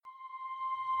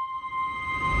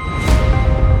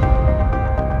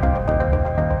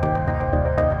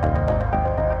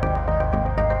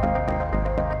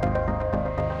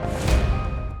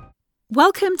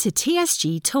Welcome to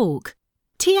TSG Talk.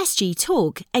 TSG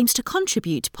Talk aims to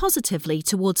contribute positively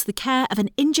towards the care of an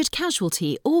injured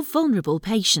casualty or vulnerable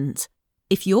patient.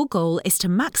 If your goal is to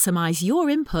maximise your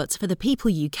input for the people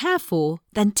you care for,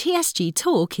 then TSG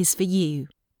Talk is for you.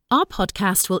 Our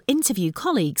podcast will interview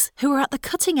colleagues who are at the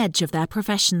cutting edge of their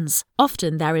professions.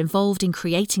 Often they're involved in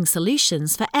creating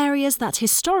solutions for areas that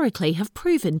historically have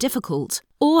proven difficult,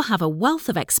 or have a wealth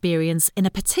of experience in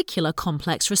a particular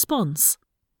complex response.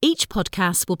 Each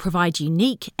podcast will provide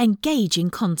unique,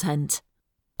 engaging content.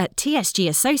 At TSG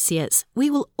Associates, we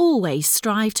will always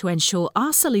strive to ensure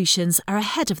our solutions are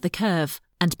ahead of the curve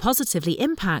and positively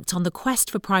impact on the quest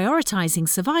for prioritising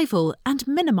survival and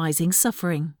minimising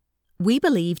suffering. We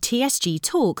believe TSG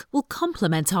Talk will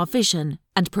complement our vision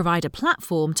and provide a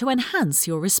platform to enhance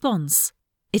your response.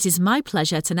 It is my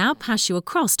pleasure to now pass you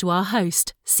across to our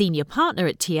host, Senior Partner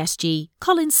at TSG,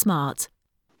 Colin Smart.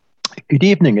 Good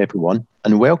evening, everyone,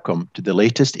 and welcome to the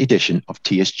latest edition of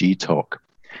TSG Talk,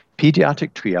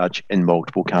 Paediatric Triage in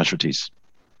Multiple Casualties.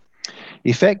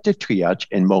 Effective triage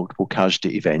in multiple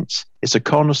casualty events is a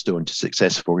cornerstone to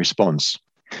successful response,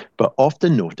 but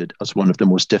often noted as one of the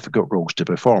most difficult roles to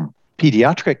perform.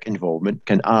 Paediatric involvement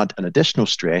can add an additional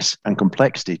stress and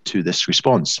complexity to this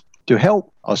response. To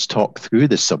help us talk through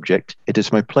this subject, it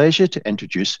is my pleasure to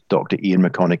introduce Dr. Ian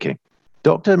McConaughey.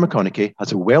 Dr. McConaughey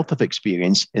has a wealth of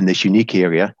experience in this unique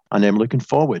area, and I'm looking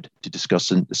forward to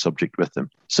discussing the subject with him.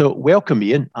 So welcome,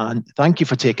 Ian, and thank you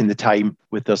for taking the time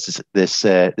with us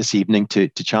this evening to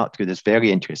chat through this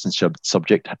very interesting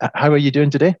subject. How are you doing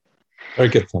today? Very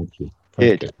good, thank you.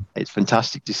 Good. It's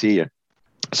fantastic to see you.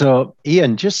 So,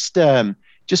 Ian, just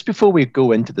before we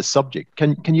go into the subject,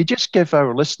 can you just give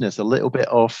our listeners a little bit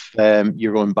of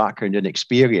your own background and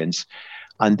experience?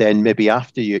 And then maybe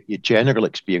after your general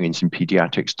experience in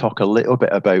paediatrics, talk a little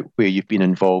bit about where you've been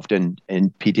involved in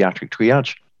paediatric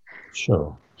triage.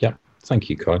 Sure. Yeah. Thank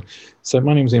you, Colin. So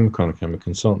my name is Ian McConaughey. I'm a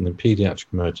consultant in paediatric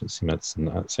emergency medicine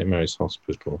at St Mary's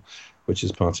Hospital, which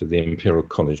is part of the Imperial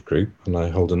College Group, and I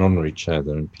hold an honorary chair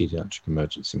there in paediatric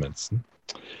emergency medicine.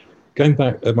 Going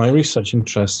back, my research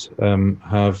interests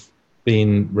have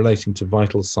been relating to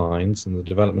vital signs and the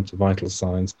development of vital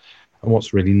signs and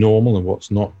what's really normal and what's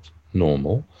not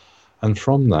normal, and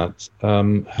from that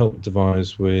helped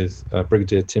devise with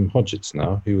Brigadier Tim Hodgetts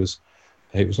now, he was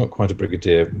not quite a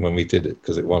brigadier when we did it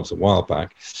because it was a while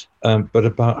back, but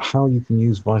about how you can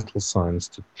use vital signs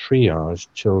to triage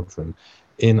children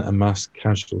in a mass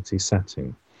casualty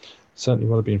setting. Certainly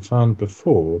what had been found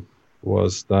before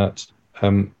was that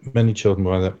many children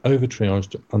were either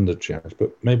over-triaged or under-triaged,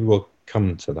 but maybe we'll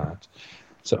come to that.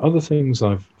 So other things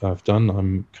I've done,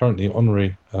 I'm currently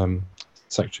honorary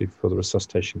Secretary for the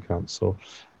Resuscitation Council,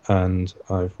 and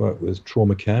I've worked with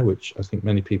trauma care, which I think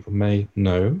many people may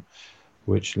know,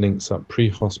 which links up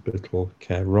pre-hospital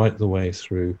care right the way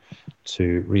through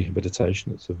to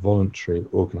rehabilitation. It's a voluntary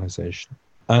organisation.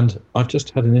 And I've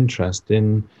just had an interest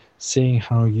in seeing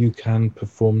how you can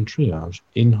perform triage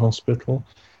in hospital,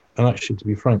 and actually, to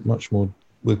be frank, much more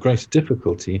with greater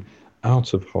difficulty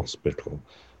out of hospital,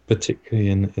 particularly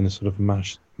in a sort of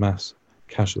mass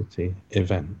casualty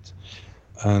event.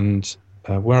 And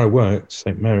where I worked,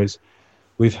 St Mary's,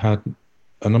 we've had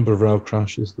a number of rail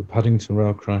crashes, the Paddington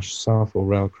rail crash, Southall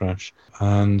rail crash,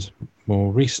 and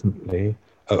more recently,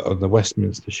 the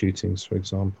Westminster shootings, for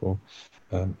example,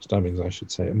 stabbings, I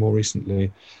should say, and more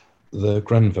recently, the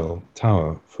Grenville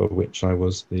Tower, for which I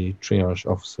was the triage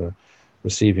officer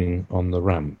receiving on the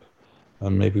ramp.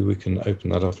 And maybe we can open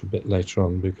that up a bit later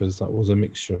on, because that was a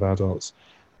mixture of adults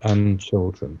and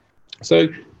children. So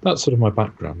that's sort of my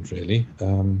background, really,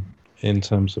 in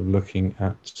terms of looking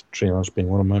at triage being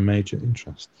one of my major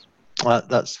interests.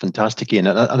 That's fantastic, Ian.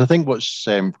 And I think what's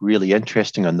really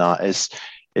interesting on that is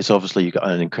obviously you've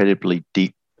got an incredibly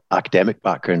deep academic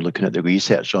background looking at the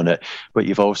research on it, but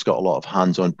you've also got a lot of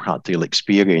hands-on practical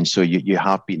experience. So you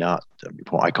have been at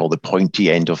what I call the pointy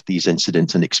end of these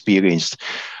incidents and experienced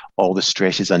all the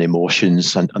stresses and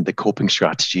emotions and the coping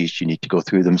strategies you need to go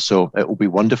through them. So it will be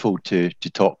wonderful to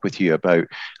talk with you about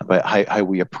how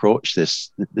we approach this.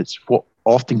 It's what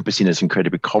often can be seen as an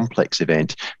incredibly complex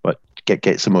event, but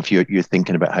get some of your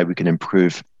thinking about how we can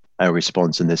improve our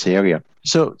response in this area.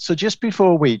 So just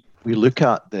before we look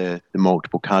at the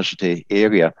multiple casualty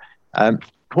area,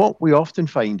 what we often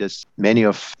find is many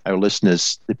of our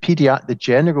listeners, the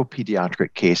general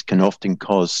pediatric case can often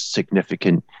cause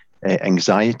significant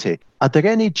anxiety. Are there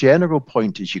any general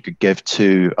pointers you could give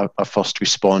to a first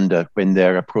responder when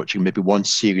they're approaching maybe one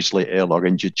seriously ill or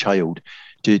injured child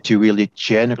to really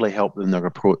generally help them in their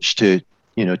approach to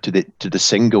the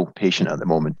single patient at the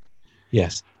moment?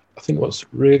 Yes. I think what's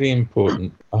really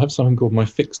important, I have something called my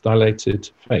fixed dilated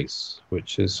face,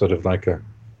 which is sort of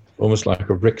almost like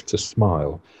a Richter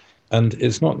smile. And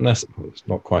it's not it's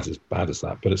not quite as bad as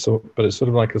that, but it's sort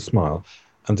of like a smile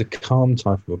and a calm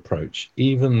type of approach,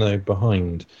 even though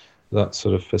behind that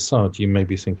sort of facade, you may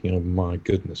be thinking, oh my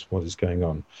goodness, what is going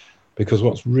on? Because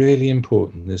what's really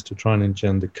important is to try and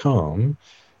engender calm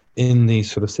in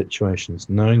these sort of situations,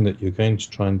 knowing that you're going to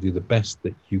try and do the best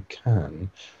that you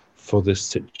can for this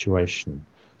situation.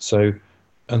 So,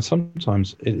 and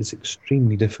sometimes it is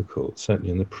extremely difficult,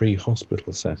 certainly in the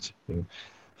pre-hospital setting,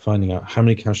 finding out how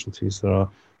many casualties there are,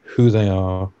 who they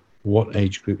are, what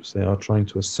age groups they are, trying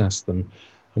to assess them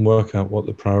and work out what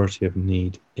the priority of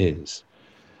need is.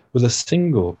 With a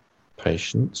single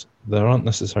patient, there aren't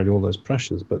necessarily all those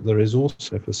pressures, but there is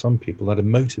also for some people that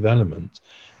emotive element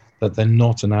that they're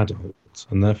not an adult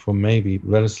and therefore maybe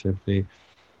relatively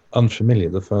unfamiliar.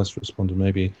 The first responder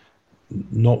may be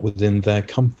not within their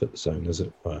comfort zone, as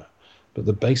it were. But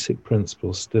the basic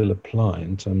principles still apply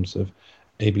in terms of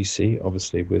ABC,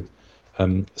 obviously with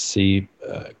C,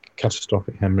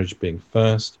 catastrophic hemorrhage being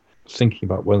first, thinking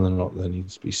about whether or not there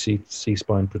needs to be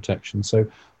C-spine protection. So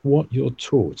what you're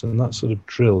taught, and that sort of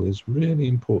drill is really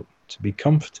important to be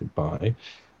comforted by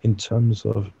in terms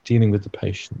of dealing with the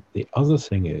patient. The other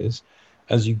thing is,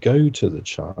 as you go to the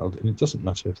child, and it doesn't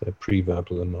matter if they're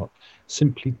pre-verbal or not,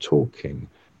 simply talking,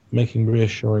 making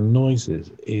reassuring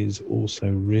noises is also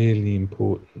really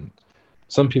important.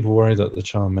 Some people worry that the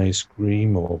child may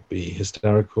scream or be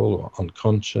hysterical or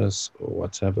unconscious or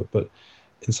whatever, but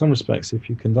in some respects, if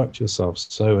you conduct yourself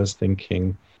so as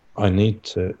thinking, I need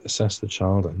to assess the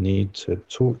child, I need to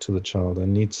talk to the child, I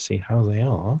need to see how they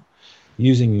are,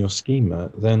 using your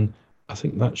schema, then I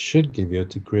think that should give you a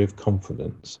degree of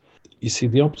confidence. You see,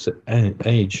 the opposite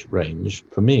age range,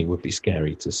 for me, would be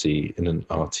scary to see in an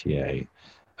RTA,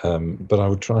 but I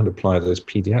would try and apply those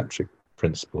pediatric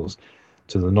principles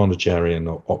to the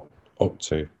nonagenarian or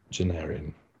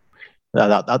octogenarian.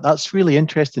 That's really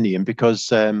interesting, Ian,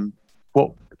 because in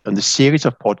the series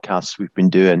of podcasts we've been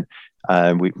doing,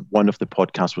 one of the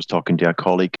podcasts was talking to a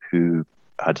colleague who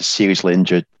had a seriously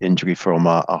injured injury from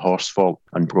a horse fall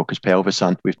and broke his pelvis.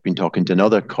 And we've been talking to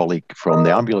another colleague from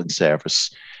the ambulance service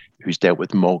who's dealt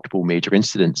with multiple major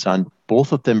incidents. And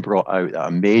both of them brought out that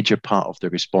a major part of the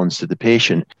response to the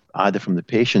patient, either from the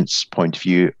patient's point of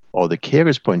view or the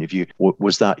carer's point of view,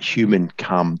 was that human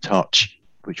calm touch,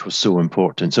 which was so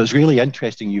important. So it's really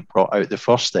interesting you brought out the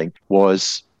first thing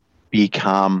was be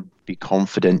calm, be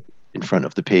confident in front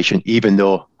of the patient, even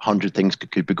though 100 things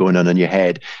could be going on in your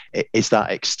head. It's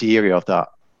that exterior of that,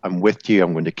 I'm with you,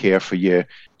 I'm going to care for you,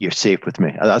 you're safe with me.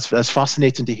 And that's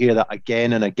fascinating to hear that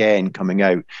again and again coming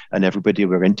out, and everybody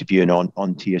we're interviewing on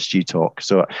TSG Talk.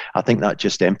 So I think that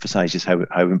just emphasizes how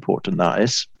important that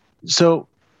is. So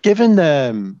given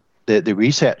the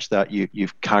research that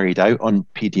you've carried out on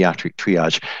pediatric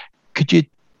triage, could you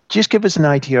just give us an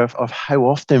idea of how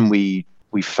often we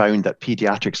found that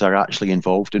pediatrics are actually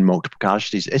involved in multiple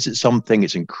casualties? Is it something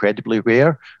that's incredibly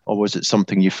rare, or was it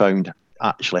something you found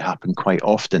actually happen quite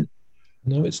often?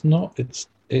 No, it's not.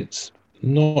 It's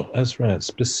not as rare.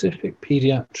 Specific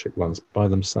pediatric ones by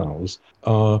themselves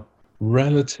are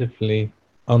relatively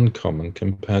uncommon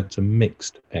compared to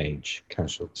mixed age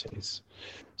casualties.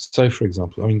 So, for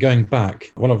example, going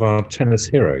back, one of our tennis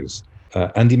heroes,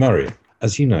 Andy Murray,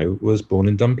 as you know, was born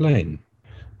in Dunblane.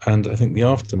 And I think the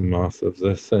aftermath of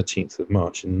the 13th of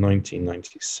March in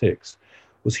 1996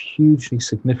 was hugely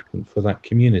significant for that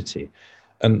community.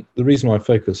 And the reason why I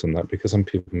focus on that, because some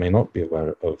people may not be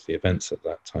aware of the events at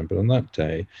that time, but on that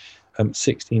day,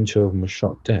 16 children were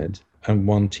shot dead and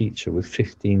one teacher with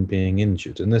 15 being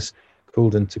injured. And this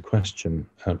called into question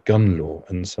gun law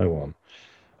and so on.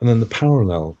 And then the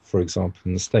parallel, for example,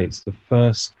 in the States, the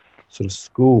first sort of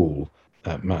school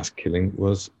mass killing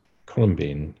was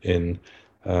Columbine in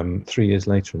 3 years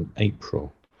later in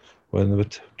April, when there were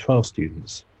 12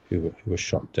 students who were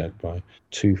shot dead by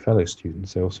 2 fellow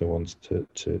students they also wanted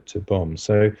to bomb.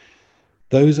 So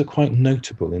those are quite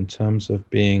notable in terms of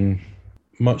being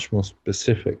much more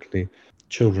specifically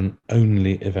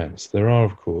children-only events. There are,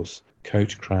 of course,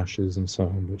 coach crashes and so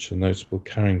on, which are notable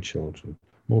carrying children.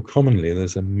 More commonly,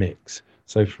 there's a mix.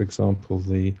 So, for example,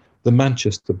 the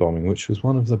Manchester bombing, which was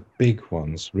one of the big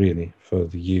ones, really, for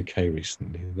the UK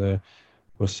recently, there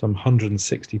were some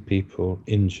 160 people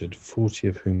injured, 40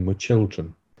 of whom were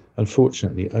children.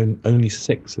 Unfortunately, only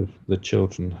 6 of the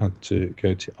children had to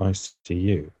go to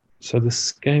ICU. So the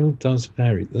scale does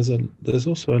vary. There's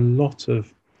also a lot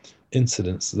of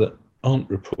incidents that aren't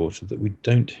reported that we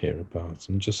don't hear about.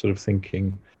 I'm just sort of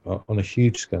thinking on a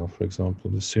huge scale, for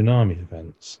example, the tsunami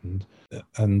events.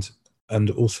 And and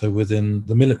also within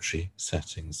the military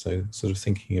setting. So sort of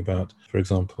thinking about, for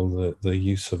example, the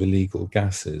use of illegal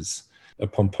gases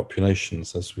upon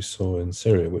populations, as we saw in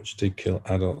Syria, which did kill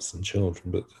adults and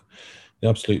children, but the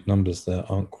absolute numbers there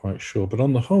aren't quite sure. But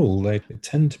on the whole, they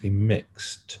tend to be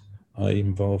mixed,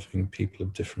 involving people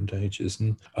of different ages.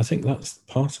 And I think that's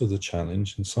part of the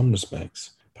challenge in some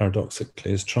respects,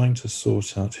 paradoxically, is trying to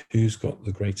sort out who's got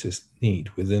the greatest need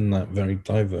within that very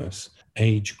diverse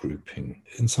age grouping.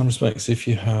 In some respects, if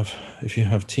you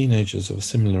have teenagers of a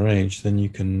similar age, then you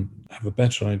can have a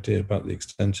better idea about the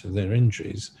extent of their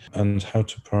injuries and how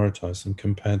to prioritize them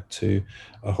compared to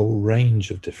a whole range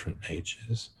of different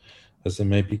ages, as there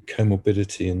may be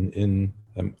comorbidity in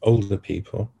older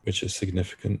people, which is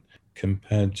significant,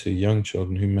 compared to young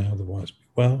children who may otherwise be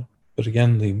well. But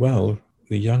again, the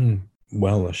young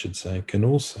well, I should say, can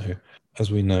also, as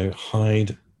we know,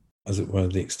 hide, as it were,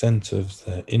 the extent of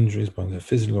their injuries by their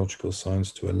physiological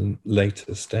signs to a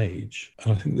later stage.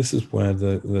 And I think this is where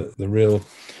the real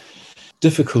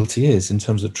difficulty is in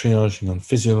terms of triaging on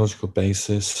physiological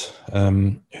basis,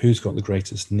 who's got the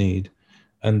greatest need.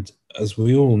 And as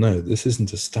we all know, this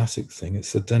isn't a static thing,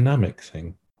 it's a dynamic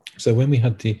thing. So when we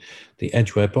had the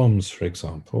Edgware bombs, for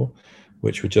example,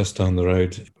 which were just down the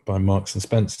road by Marks and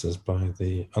Spencer's, by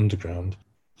the Underground,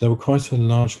 there were quite a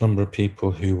large number of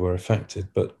people who were affected,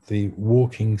 but the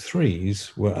walking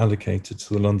threes were allocated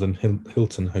to the London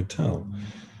Hilton Hotel,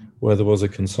 where there was a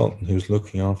consultant who was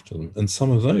looking after them. And some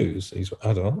of these were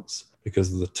adults,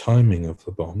 because of the timing of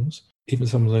the bombs. Even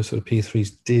some of those sort of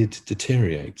P3s did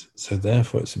deteriorate. So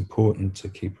therefore, it's important to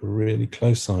keep a really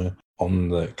close eye on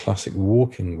the classic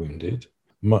walking wounded,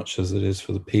 much as it is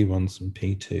for the P1s and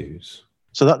P2s.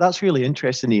 So that's really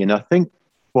interesting, Ian. I think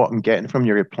what I'm getting from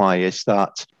your reply is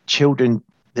that children,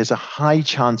 there's a high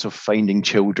chance of finding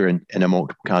children in a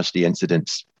multiple casualty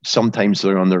incidents. Sometimes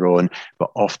they're on their own,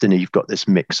 but often you've got this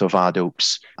mix of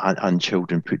adults and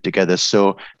children put together.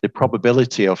 So the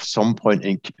probability of some point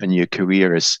in your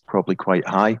career is probably quite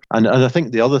high. And I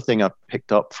think the other thing I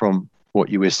picked up from what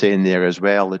you were saying there as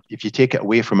well, if you take it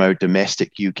away from our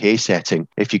domestic UK setting,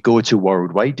 if you go to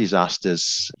worldwide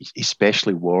disasters,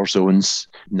 especially war zones,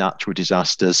 natural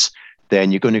disasters, then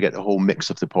you're going to get the whole mix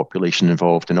of the population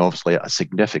involved. And obviously a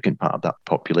significant part of that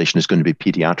population is going to be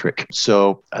pediatric.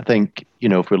 So I think,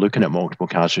 if we're looking at multiple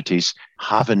casualties,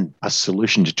 having a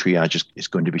solution to triage is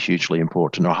going to be hugely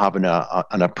important, or having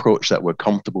an approach that we're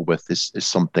comfortable with is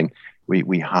something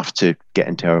we have to get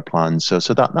into our plans.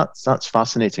 So that's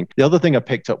fascinating. The other thing I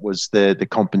picked up was the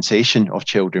compensation of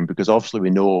children, because obviously we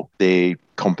know they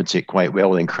compensate quite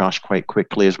well and crash quite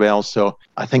quickly as well. So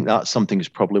I think that's something that's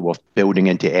probably worth building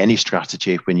into any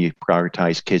strategy when you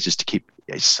prioritize kids, is to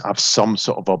have some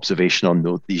sort of observation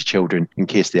on these children in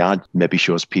case they are maybe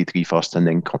shows P3 first and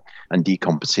then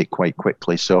decompensate quite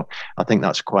quickly. So I think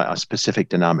that's quite a specific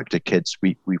dynamic to kids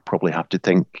we probably have to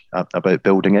think about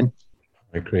building in.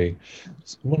 I agree.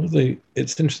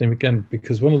 It's interesting again,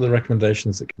 because one of the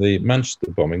recommendations that the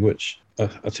Manchester bombing, which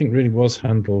I think really was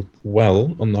handled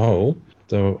well on the whole,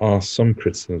 there are some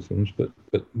criticisms, but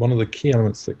one of the key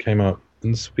elements that came up,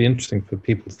 and this would be interesting for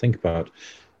people to think about,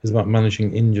 is about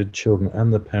managing injured children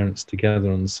and the parents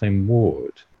together on the same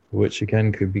ward, which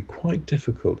again could be quite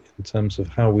difficult in terms of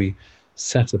how we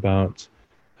set about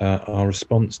our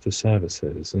response to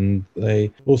services. And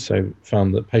they also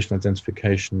found that patient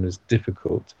identification is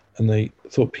difficult, and they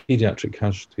thought paediatric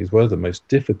casualties were the most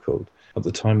difficult at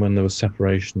the time when there was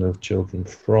separation of children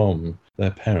from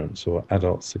their parents or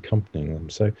adults accompanying them.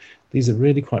 So these are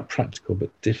really quite practical but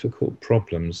difficult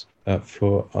problems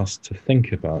for us to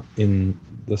think about in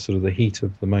the sort of the heat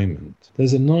of the moment.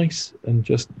 There's a nice, and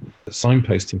just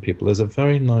signposting people, there's a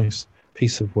very nice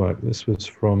piece of work. This was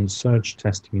from Surge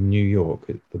Testing in New York.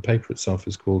 The paper itself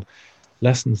is called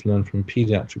Lessons Learned from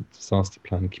Pediatric Disaster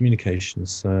Plan, Communication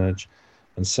Surge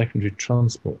and Secondary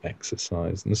Transport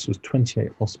Exercise. And this was 28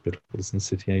 hospitals and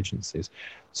city agencies.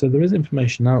 So there is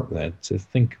information out there to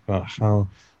think about how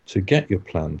to get your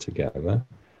plan together,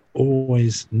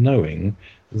 always knowing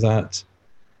that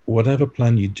whatever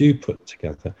plan you do put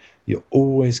together, you're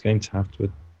always going to have to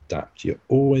adapt. You're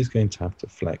always going to have to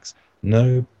flex.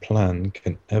 No plan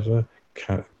can ever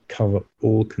cover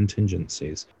all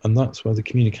contingencies. And that's why the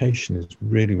communication is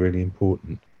really, really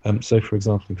important. So, for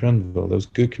example, in Grenville, there was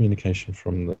good communication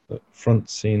from the front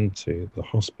scene to the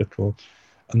hospital,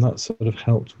 and that sort of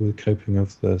helped with coping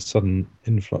of the sudden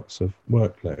influx of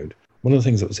workload. One of the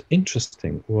things that was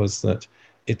interesting was that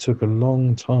it took a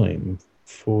long time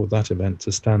for that event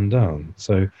to stand down.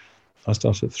 So I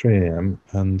started at 3 a.m.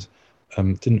 and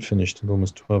didn't finish until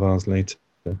almost 12 hours later,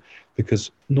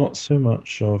 because not so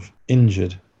much of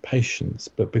injured patients,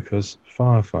 but because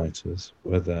firefighters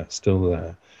were still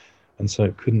there, and so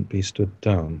it couldn't be stood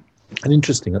down. And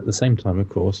interesting, at the same time, of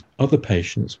course, other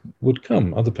patients would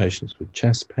come, other patients with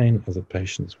chest pain, other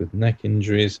patients with neck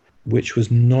injuries, which was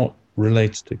not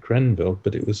related to Grenville,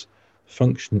 but it was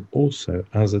functioning also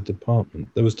as a department.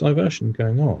 There was diversion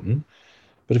going on,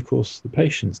 but of course the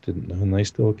patients didn't know, and they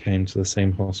still came to the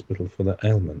same hospital for their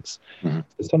ailments.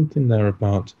 There's something there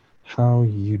about how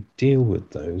you deal with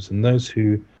those, and those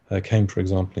who came, for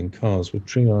example, in cars were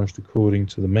triaged according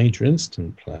to the major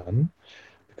incident plan,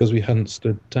 because we hadn't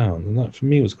stood down. And that for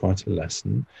me was quite a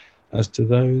lesson as to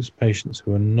those patients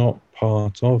who are not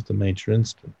part of the major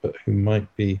incident, but who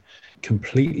might be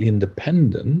completely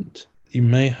independent. You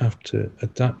may have to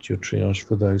adapt your triage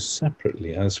for those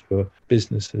separately as for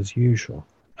business as usual.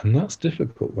 And that's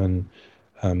difficult when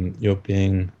you're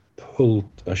being pulled,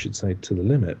 I should say, to the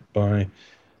limit by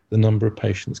the number of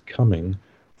patients coming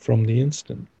from the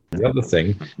incident. The other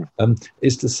thing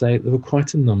is to say there were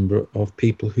quite a number of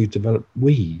people who developed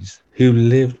wheeze, who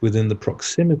lived within the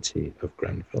proximity of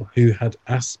Grenville, who had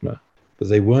asthma, but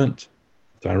they weren't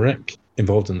directly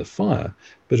involved in the fire,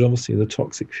 but obviously the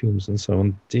toxic fumes and so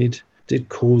on did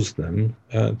cause them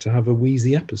to have a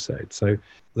wheezy episode. So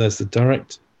there's the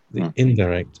direct, the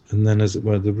indirect, and then, as it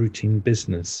were, the routine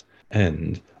business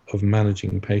end of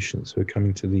managing patients who are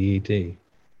coming to the ED.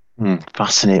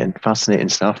 Fascinating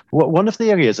stuff. One of the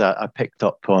areas I picked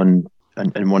up on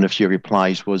in one of your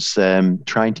replies was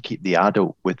trying to keep the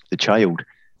adult with the child.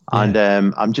 Yeah. And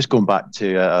I'm just going back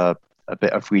to a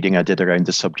bit of reading I did around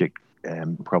the subject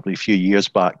probably a few years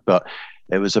back, but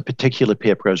it was a particular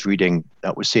paper I was reading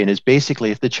that was saying is basically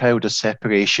if the child has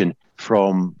separation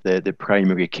from the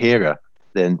primary carer,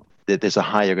 then there's a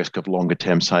higher risk of longer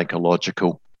term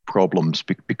psychological problems,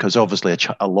 because obviously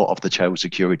a lot of the child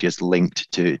security is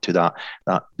linked to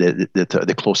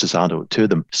the closest adult to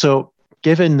them. So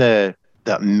given that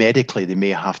medically they may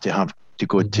have to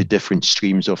go to different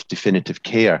streams of definitive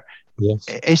care, yes,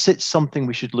 is it something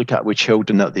we should look at with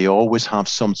children, that they always have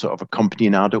some sort of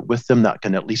accompanying adult with them that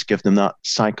can at least give them that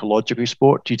psychological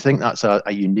support? Do you think that's a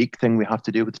unique thing we have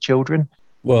to do with the children?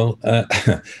 Well,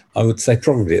 I would say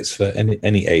probably it's for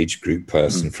any age group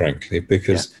person, frankly,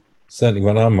 because certainly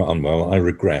when I'm unwell, I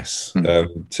regress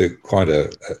to quite a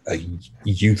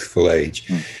youthful age.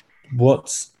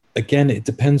 Again, it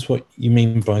depends what you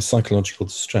mean by psychological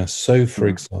distress. So, for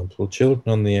example,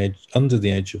 children under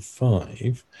the age of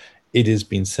 5, it has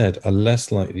been said, are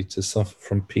less likely to suffer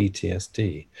from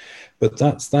PTSD. But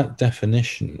that's that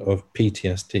definition of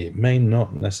PTSD. It may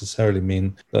not necessarily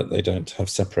mean that they don't have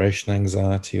separation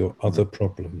anxiety or other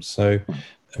problems. So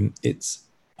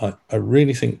I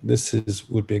really think this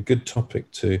would be a good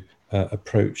topic to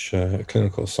approach a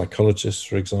clinical psychologist,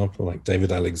 for example, like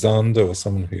David Alexander, or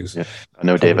someone who's I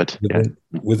know David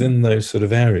within those sort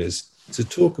of areas, to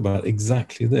talk about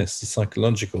exactly this, the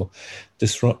psychological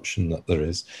disruption that there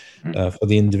is for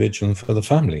the individual and for the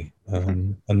family.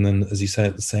 And then, as you say,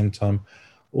 at the same time,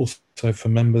 also for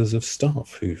members of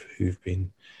staff who've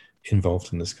been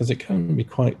involved in this, because it can be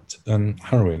quite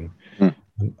harrowing.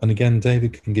 And again,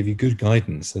 David can give you good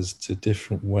guidance as to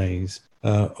different ways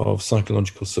of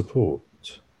psychological support,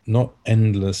 not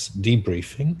endless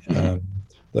debriefing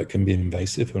that can be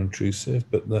invasive or intrusive,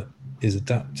 but that is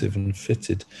adaptive and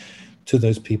fitted to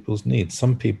those people's needs.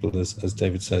 Some people, as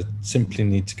David said, simply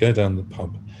need to go down the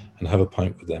pub and have a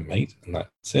pint with their mate, and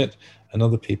that's it. And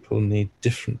other people need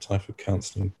different type of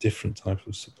counselling, different type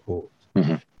of support.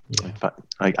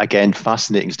 Again,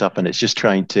 fascinating stuff, and it's just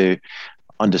trying to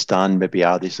understand, maybe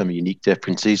are there some unique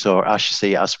differences, or I should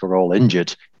say, as we're all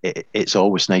injured, it's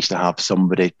always nice to have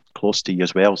somebody close to you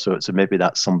as well. So maybe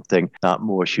that's something, that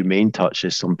more humane touch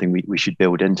is something we should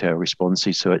build into our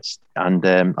responses. So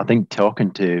I think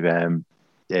talking to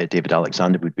David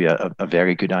Alexander would be a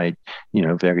very good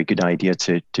idea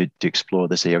to explore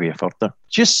this area further.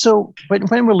 Just so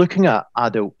when we're looking at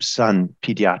adults and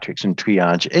pediatrics and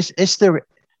triage, is there,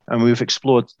 and we've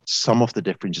explored some of the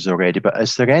differences already, but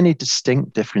is there any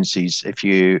distinct differences if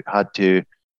you had to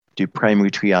do primary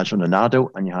triage on an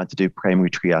adult and you had to do primary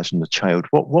triage on a child?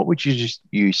 What would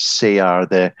you say are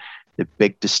the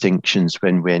big distinctions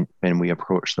when we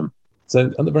approach them?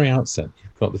 So at the very outset,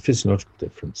 you've got the physiological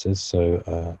differences.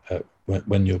 So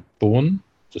when you're born,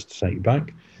 just to take you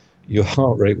back, your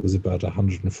heart rate was about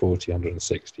 140,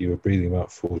 160. You were breathing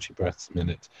about 40 breaths a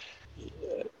minute.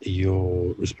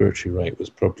 Your respiratory rate was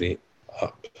probably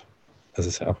up, as I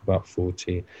said, up about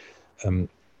 40.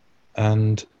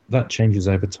 And that changes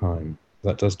over time.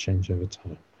 That does change over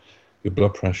time. Your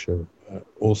blood pressure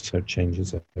also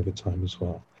changes over time as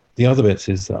well. The other bit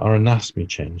is that our anatomy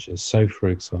changes. So, for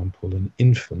example, an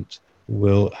infant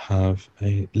will have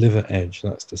a liver edge.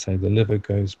 That's to say the liver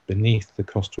goes beneath the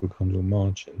costochondral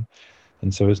margin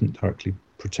and so isn't directly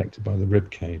protected by the rib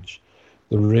cage.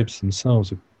 The ribs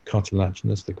themselves are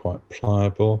cartilaginous, they're quite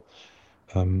pliable.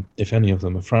 If any of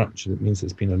them are fractured, it means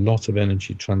there's been a lot of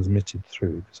energy transmitted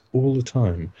through, because all the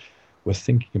time we're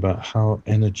thinking about how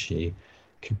energy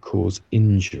can cause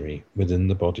injury within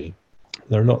the body.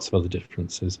 There are lots of other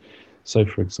differences. So,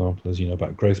 for example, as you know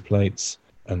about growth plates,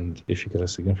 and if you get a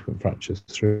significant fracture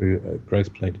through a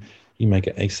growth plate, you may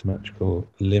get asymmetrical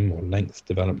limb or length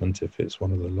development if it's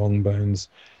one of the long bones.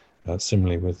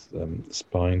 Similarly with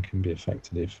spine can be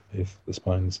affected if the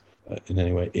spine's in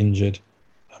any way injured.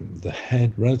 The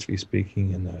head, relatively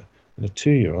speaking, in a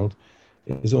 2-year-old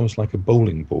is almost like a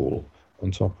bowling ball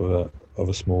on top of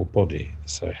a small body.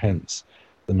 So hence,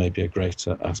 there may be a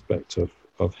greater aspect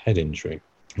of head injury.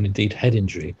 And indeed, head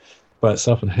injury by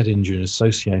itself, and head injury in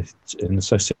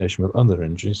association with other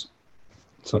injuries,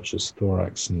 such as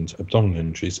thorax and abdominal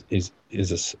injuries,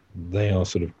 they are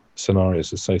sort of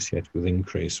scenarios associated with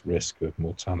increased risk of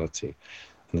mortality.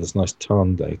 And there's nice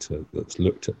TARN data that's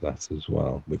looked at that as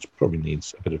well, which probably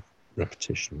needs a bit of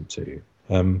repetition too.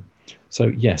 So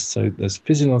there's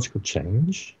physiological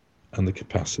change and the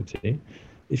capacity.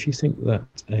 If you think that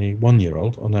a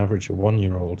 1-year-old, on average a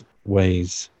 1-year-old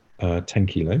weighs 10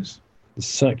 kilos, the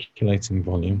circulating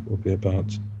volume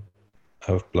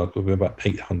of blood will be about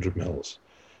 800 mils.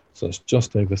 So it's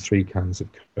just over 3 cans of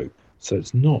Coke. So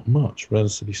it's not much,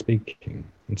 relatively speaking,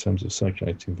 in terms of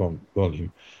circulating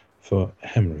volume for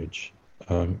hemorrhage,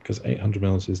 because 800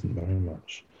 mils isn't very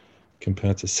much,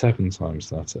 compared to 7 times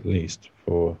that at least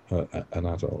for an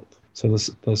adult. So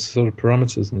those sort of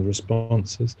parameters and the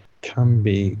responses can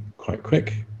be quite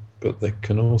quick, but they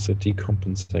can also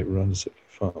decompensate relatively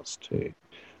fast too.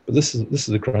 But this is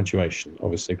a graduation,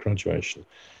 obviously a graduation.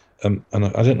 And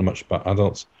I don't know much about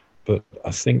adults, but I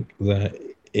think there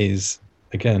is,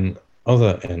 again,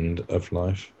 other end of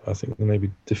life, I think there may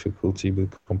be difficulty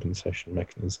with compensation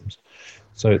mechanisms.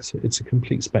 So it's a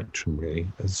complete spectrum, really,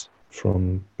 as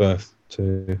from birth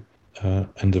to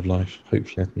end of life,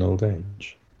 hopefully at an old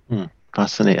age.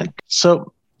 Fascinating.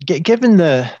 So, given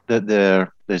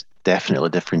there's definitely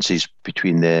differences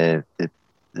between the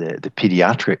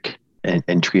pediatric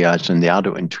in triage and the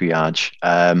adult in triage,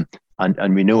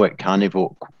 and we know it can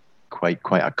evoke quite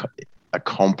a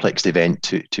complex event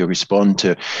to respond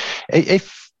to.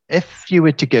 If you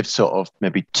were to give sort of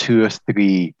maybe 2 or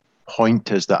 3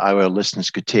 pointers that our listeners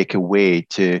could take away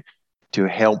to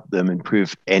help them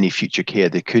improve any future care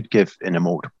they could give in a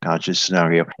multiple casualty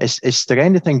scenario, is there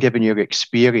anything, given your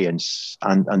experience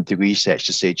and the research,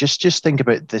 to say just think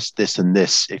about this and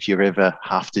this if you ever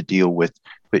have to deal with,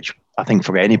 which I think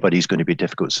for anybody is going to be a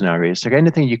difficult scenario? Is there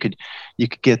anything you could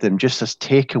give them just as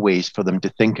takeaways for them to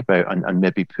think about and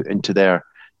maybe put into their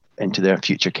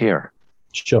future care?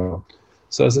 Sure.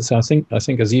 So as I say, I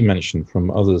think as you mentioned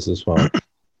from others as well,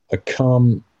 a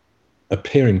calm,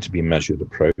 appearing to be measured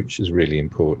approach is really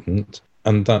important.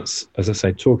 And that's, as I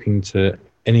say, talking to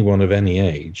anyone of any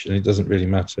age, and it doesn't really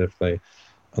matter if they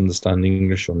understand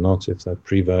English or not, if they're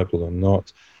pre-verbal or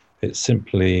not. It's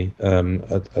simply, a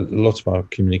lot of our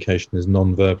communication is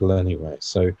non-verbal anyway.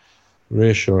 So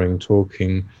reassuring,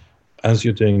 talking, as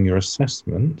you're doing your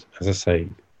assessment, as I say,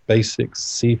 basics,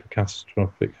 C for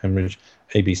catastrophic hemorrhage,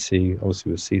 ABC,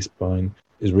 obviously with C-spine,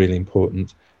 is really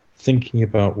important. Thinking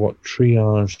about what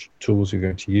triage tools you're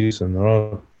going to use, and there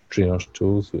are triage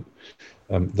tools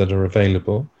that are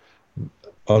available.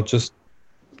 I'll just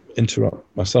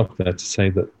interrupt myself there to say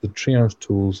that the triage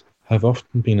tools have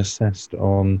often been assessed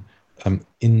on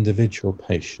individual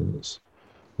patients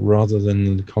rather than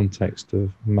in the context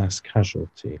of mass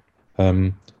casualty.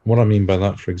 What I mean by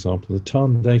that, for example, the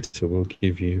TARN data will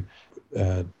give you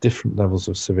different levels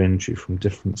of severe injury from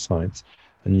different sites,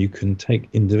 and you can take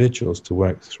individuals to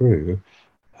work through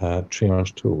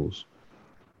triage tools.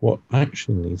 What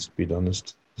actually needs to be done is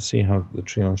to see how the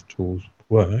triage tools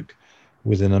work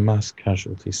within a mass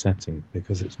casualty setting,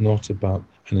 because it's not about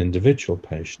an individual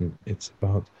patient, it's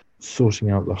about sorting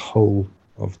out the whole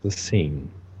of the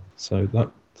scene. So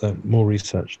that more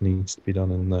research needs to be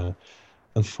done in there.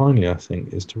 And finally, I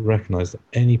think, is to recognise that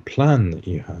any plan that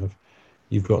you have,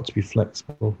 you've got to be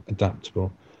flexible,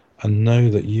 adaptable, and know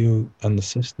that you and the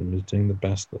system is doing the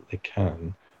best that they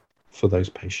can for those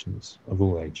patients of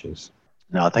all ages.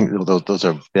 No, I think those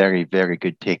are very, very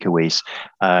good takeaways.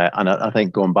 And I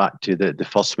think going back to the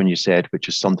first one you said, which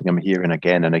is something I'm hearing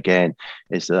again and again,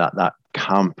 is that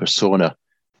calm persona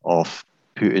of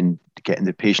getting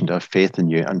the patient to have faith in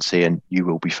you and saying you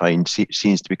will be fine,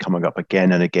 seems to be coming up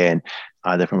again and again,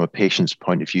 either from a patient's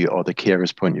point of view or the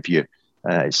carer's point of view.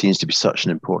 It seems to be such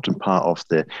an important part of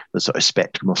the sort of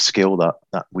spectrum of skill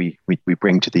that we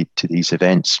bring to these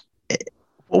events.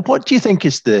 Well, what do you think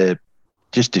is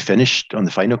just to finish on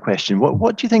the final question,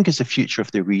 what do you think is the future of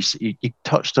the research? You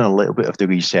touched on a little bit of the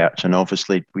research, and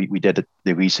obviously we did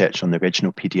the research on the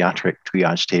original pediatric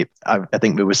triage tape. I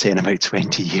think we were saying about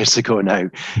 20 years ago now.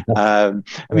 I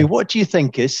mean, what do you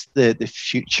think is the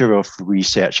future of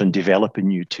research and developing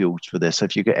new tools for this?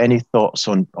 Have you got any thoughts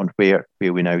on where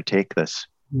we now take this?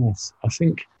 Yes, I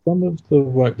think some of the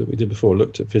work that we did before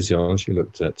looked at physiology,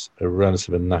 looked at a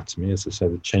relative anatomy, as I say,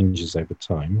 the changes over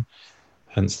time.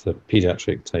 Hence the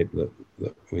pediatric tape that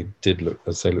we did looked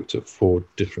at 4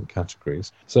 different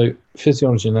categories. So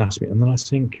physiology, anatomy, and then I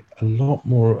think a lot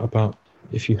more about,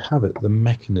 if you have it, the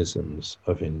mechanisms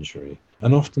of injury.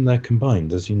 And often they're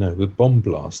combined, as you know, with bomb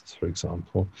blasts, for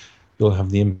example. You'll have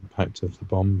the impact of the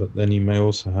bomb, but then you may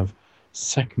also have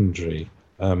secondary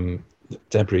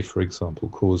debris, for example,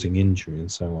 causing injury and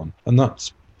so on. And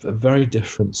that's a very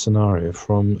different scenario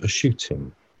from a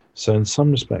shooting. So in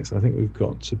some respects, I think we've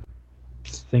got to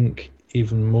think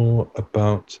even more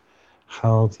about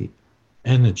how the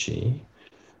energy,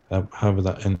 however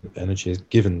that energy is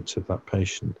given to that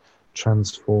patient,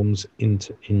 transforms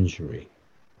into injury.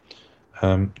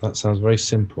 That sounds very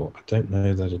simple. I don't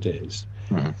know that it is.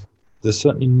 Mm-hmm. There's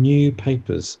certainly new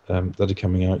papers that are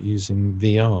coming out using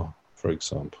VR, for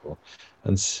example,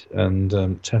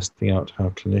 and testing out how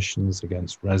clinicians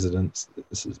against residents,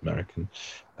 this is American,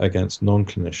 against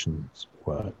non-clinicians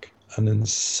work. And in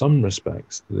some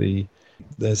respects,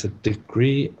 there's a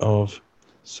degree of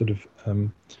sort of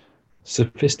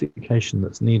sophistication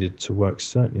that's needed to work,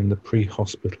 certainly in the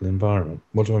pre-hospital environment.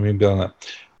 What do I mean by that?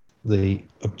 The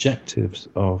objectives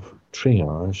of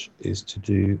triage is to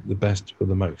do the best for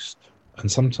the most. And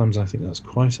sometimes I think that's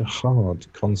quite a hard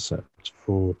concept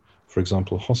for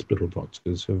example, hospital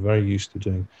doctors who are very used to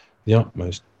doing the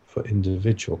utmost for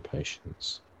individual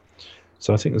patients.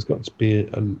 So I think there's got to be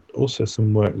also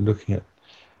some work looking at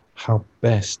how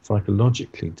best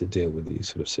psychologically to deal with these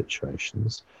sort of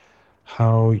situations,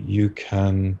 how you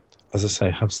can, as I say,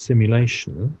 have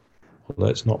simulation, although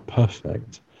it's not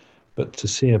perfect, but to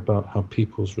see about how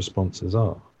people's responses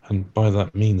are. And by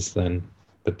that means then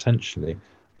potentially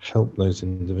help those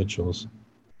individuals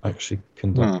actually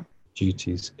conduct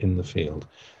duties in the field.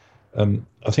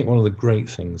 I think one of the great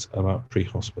things about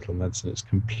pre-hospital medicine, it's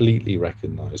completely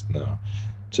recognised now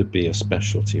to be a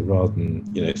specialty rather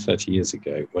than 30 years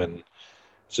ago when I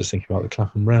was just thinking about the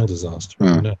Clapham rail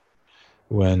disaster,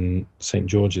 when St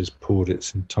George's poured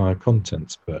its entire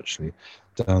contents virtually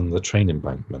down the train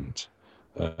embankment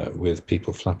with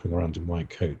people flapping around in white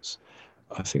coats.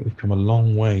 I think we've come a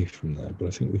long way from there, but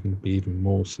I think we can be even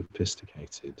more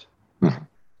sophisticated.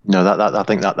 No, I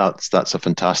think that's a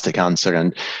fantastic answer,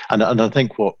 and I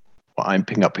think what I'm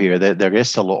picking up here, there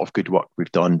is a lot of good work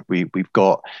we've done. We've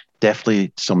got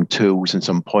definitely some tools and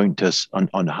some pointers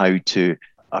on how to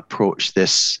approach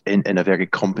this in a very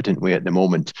competent way at the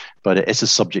moment. But it is a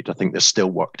subject I think there's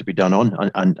still work to be done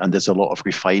on, and there's a lot of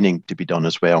refining to be done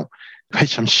as well,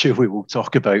 which I'm sure we will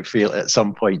talk about at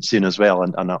some point soon as well,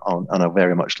 and I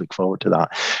very much look forward to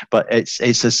that. But it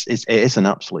is an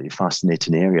absolutely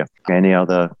fascinating area. Any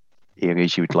other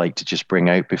areas you would like to just bring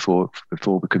out before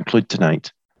we conclude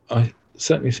tonight? I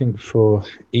certainly think for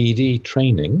ED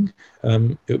training,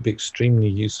 it would be extremely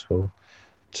useful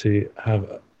to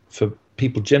have, for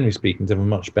people generally speaking, to have a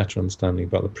much better understanding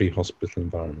about the pre-hospital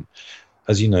environment.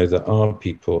 As you know, there are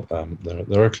people,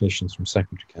 there are clinicians from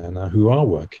secondary care now who are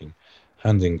working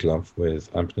hand in glove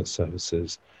with ambulance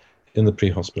services in the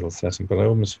pre-hospital setting, but I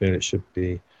almost feel it should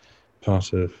be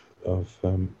part of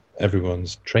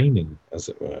everyone's training, as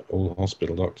it were, all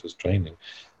hospital doctors' training,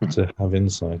 to have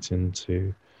insight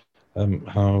into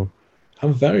how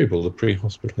variable the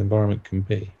pre-hospital environment can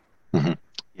be. Mm-hmm.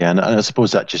 Yeah, and I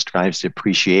suppose that just drives the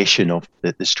appreciation of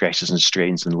the stresses and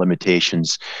strains and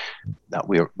limitations that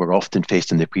we're often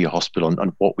faced in the pre-hospital,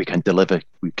 and what we can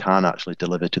actually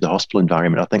deliver to the hospital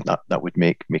environment. I think that would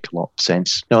make a lot of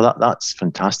sense. No, that's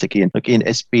fantastic, Ian. Again,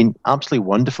 it's been absolutely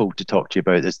wonderful to talk to you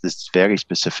about this very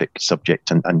specific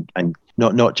subject, and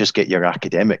not just get your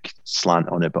academic slant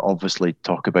on it, but obviously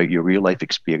talk about your real life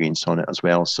experience on it as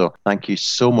well. So thank you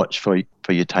so much for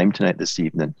your time tonight this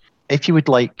evening. If you would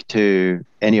like to,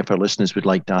 any of our listeners would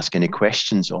like to ask any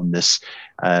questions on this,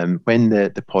 when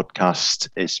the podcast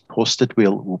is posted,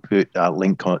 we'll put a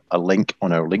link on our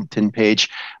LinkedIn page,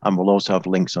 and we'll also have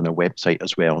links on our website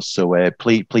as well. So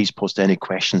please post any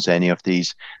questions, any of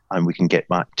these, and we can get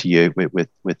back to you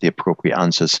with the appropriate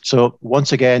answers. So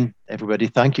once again, everybody,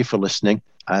 thank you for listening.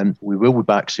 We will be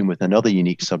back soon with another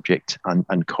unique subject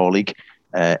and colleague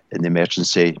in the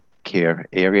emergency care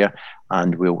area,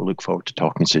 and we'll look forward to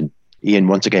talking soon. Ian,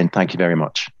 once again, thank you very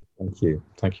much. Thank you.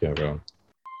 Thank you, everyone.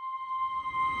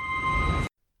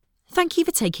 Thank you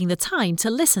for taking the time to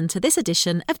listen to this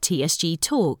edition of TSG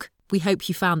Talk. We hope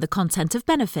you found the content of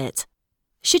benefit.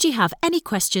 Should you have any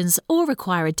questions or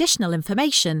require additional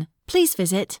information, please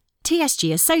visit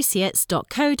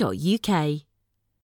tsgassociates.co.uk.